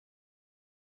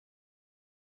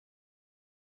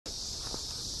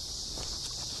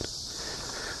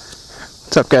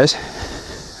What's up, guys?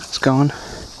 How's it going?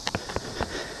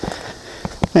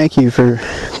 Thank you for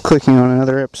clicking on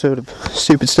another episode of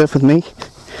Stupid Stuff with me.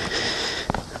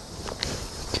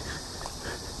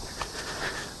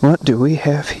 What do we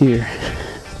have here?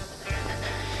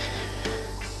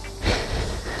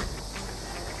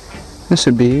 This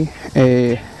would be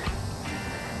a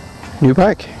new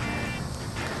bike.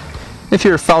 If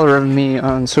you're a follower of me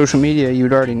on social media, you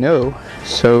would already know.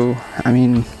 So, I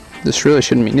mean, this really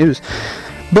shouldn't be news.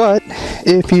 But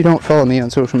if you don't follow me on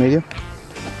social media,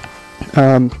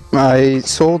 I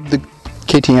sold the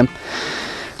KTM,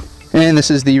 and this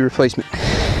is the replacement.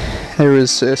 There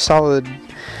was a solid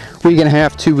week and a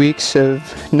half, 2 weeks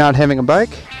of not having a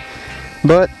bike,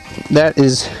 but that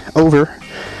is over,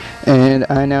 and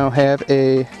I now have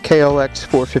a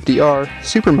KLX450R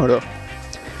Supermoto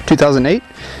 2008.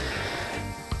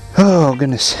 Oh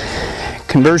goodness,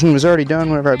 conversion was already done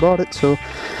whenever I bought it, so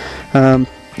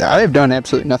I have done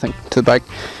absolutely nothing to the bike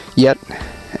yet,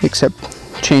 except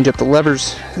change up the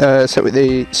levers so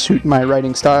they suit my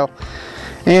riding style,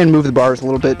 and move the bars a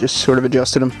little bit, just sort of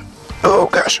adjusted them. Oh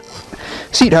gosh,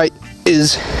 seat height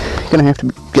is gonna have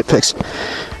to get fixed,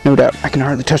 no doubt. I can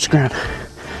hardly touch the ground.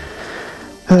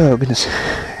 Oh goodness.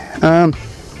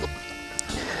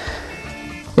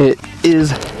 It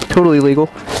is totally legal.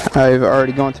 I've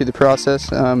already gone through the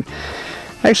process. I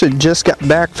actually just got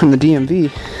back from the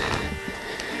DMV.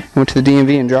 I went to the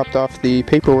DMV and dropped off the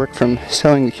paperwork from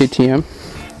selling the KTM.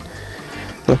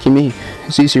 Lucky me.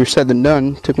 It's easier said than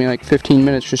done. It took me like 15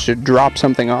 minutes just to drop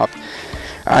something off.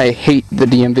 I hate the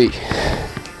DMV.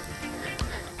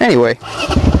 Anyway,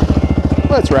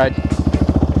 let's ride.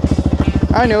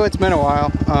 I know it's been a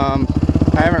while.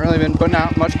 I haven't really been putting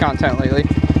out much content lately.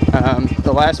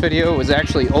 The last video was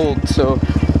actually old, so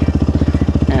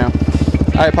yeah,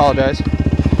 I apologize.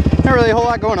 Not really a whole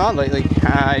lot going on lately.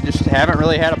 I just haven't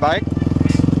really had a bike.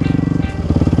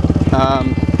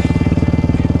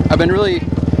 I've been really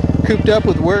cooped up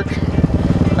with work,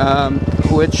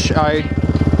 which I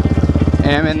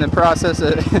am in the process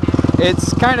of.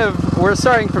 It's kind of, we're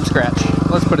starting from scratch,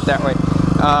 let's put it that way.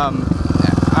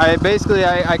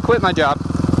 I quit my job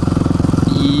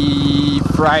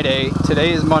Friday.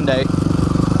 Today is Monday.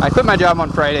 I quit my job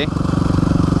on Friday.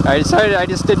 I decided I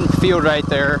just didn't feel right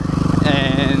there,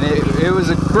 and it was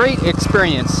a great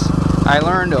experience. I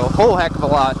learned a whole heck of a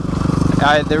lot.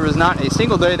 There was not a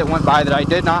single day that went by that I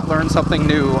did not learn something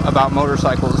new about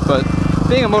motorcycles, but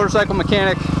being a motorcycle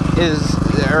mechanic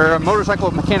or a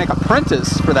motorcycle mechanic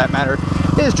apprentice for that matter,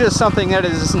 is just something that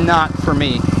is not for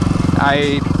me.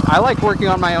 I like working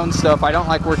on my own stuff. I don't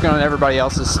like working on everybody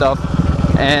else's stuff,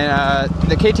 and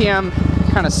the KTM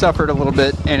kind of suffered a little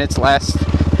bit in its last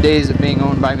days of being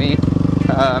owned by me.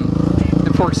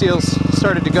 The fork seals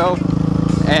started to go,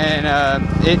 and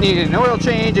it needed an oil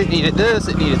change, it needed this,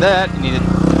 it needed that, it needed,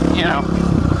 you know,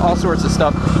 all sorts of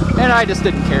stuff, and I just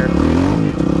didn't care.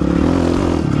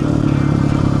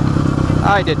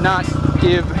 I did not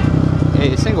give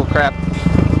a single crap.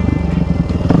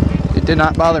 It did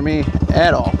not bother me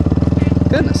at all.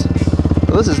 Goodness,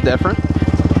 well, this is different.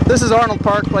 This is Arnold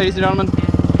Park, ladies and gentlemen.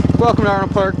 Welcome to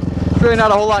Arnold Park. Really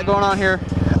not a whole lot going on here.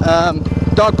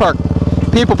 Dog park,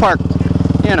 people park,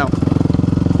 you know,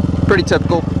 pretty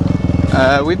typical.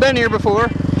 We've been here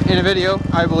before in a video,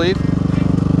 I believe.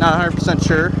 Not 100%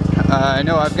 sure. I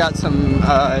know I've got some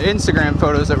Instagram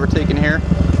photos that were taken here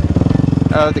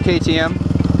of the KTM,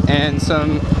 and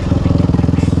some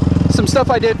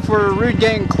stuff I did for Rude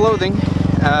Gang clothing.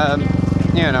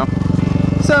 You know,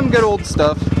 some good old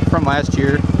stuff from last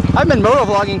year. I've been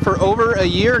motovlogging for over a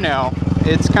year now.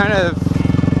 It's kind of,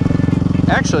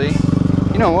 actually,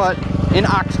 you know what? In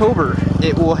October,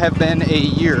 it will have been a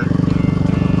year.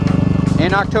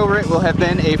 In October, it will have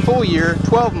been a full year,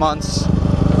 12 months,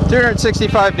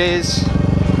 365 days,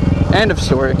 end of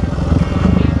story.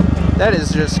 That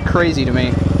is just crazy to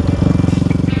me.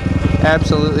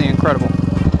 Absolutely incredible.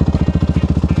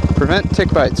 Prevent tick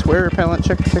bites, wear repellent,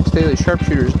 check ticks daily,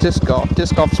 sharpshooters, disc golf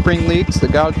spring leagues, the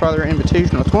Godfather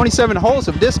Invitational. 27 holes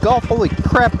of disc golf, holy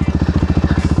crap.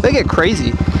 They get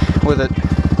crazy with it.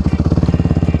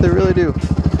 They really do.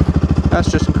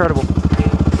 That's just incredible.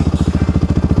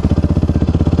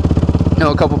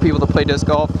 Know a couple people that play disc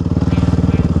golf.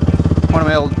 One of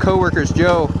my old co-workers,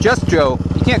 Joe, just Joe.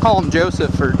 You can't call him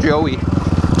Joseph or Joey,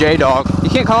 J-Dog. You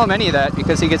can't call him any of that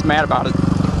because he gets mad about it.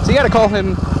 So you gotta call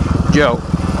him Joe.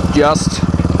 Just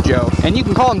Joe. And you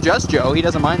can call him Just Joe, he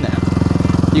doesn't mind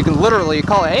that. You can literally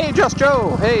call it, hey, Just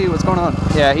Joe, hey, what's going on?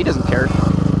 Yeah, he doesn't care.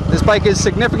 This bike is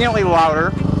significantly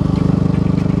louder.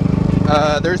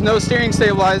 There's no steering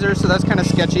stabilizer, so that's kind of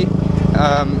sketchy.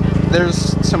 there's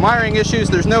some wiring issues.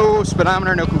 There's no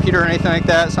speedometer, no computer or anything like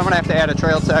that, so I'm gonna have to add a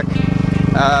trail tech.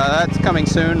 That's coming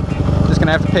soon. Just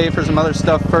gonna have to pay for some other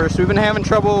stuff first. We've been having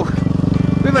trouble.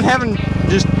 We've been having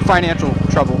just financial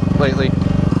trouble lately.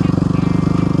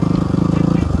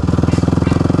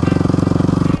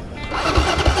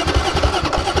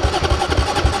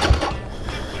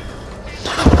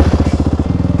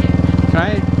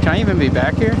 Can I even be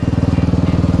back here?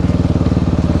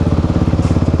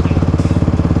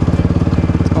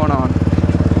 What's going on?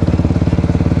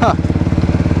 Huh.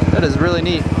 That is really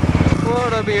neat.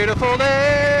 What a beautiful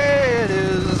day it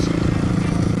is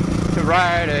to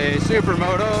ride a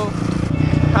Supermoto.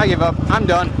 I give up. I'm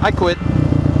done. I quit.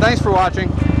 Thanks for watching.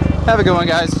 Have a good one,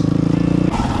 guys.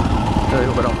 Really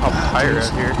hope I don't pop a tire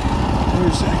out here.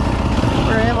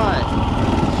 Where am I?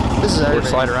 This is Or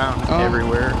slide around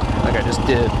everywhere, like I just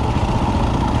did.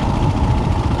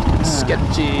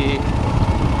 Sketchy.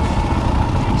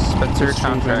 Spencer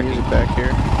contracting. Music back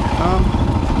here.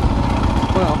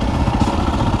 Well,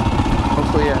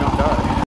 hopefully I don't die.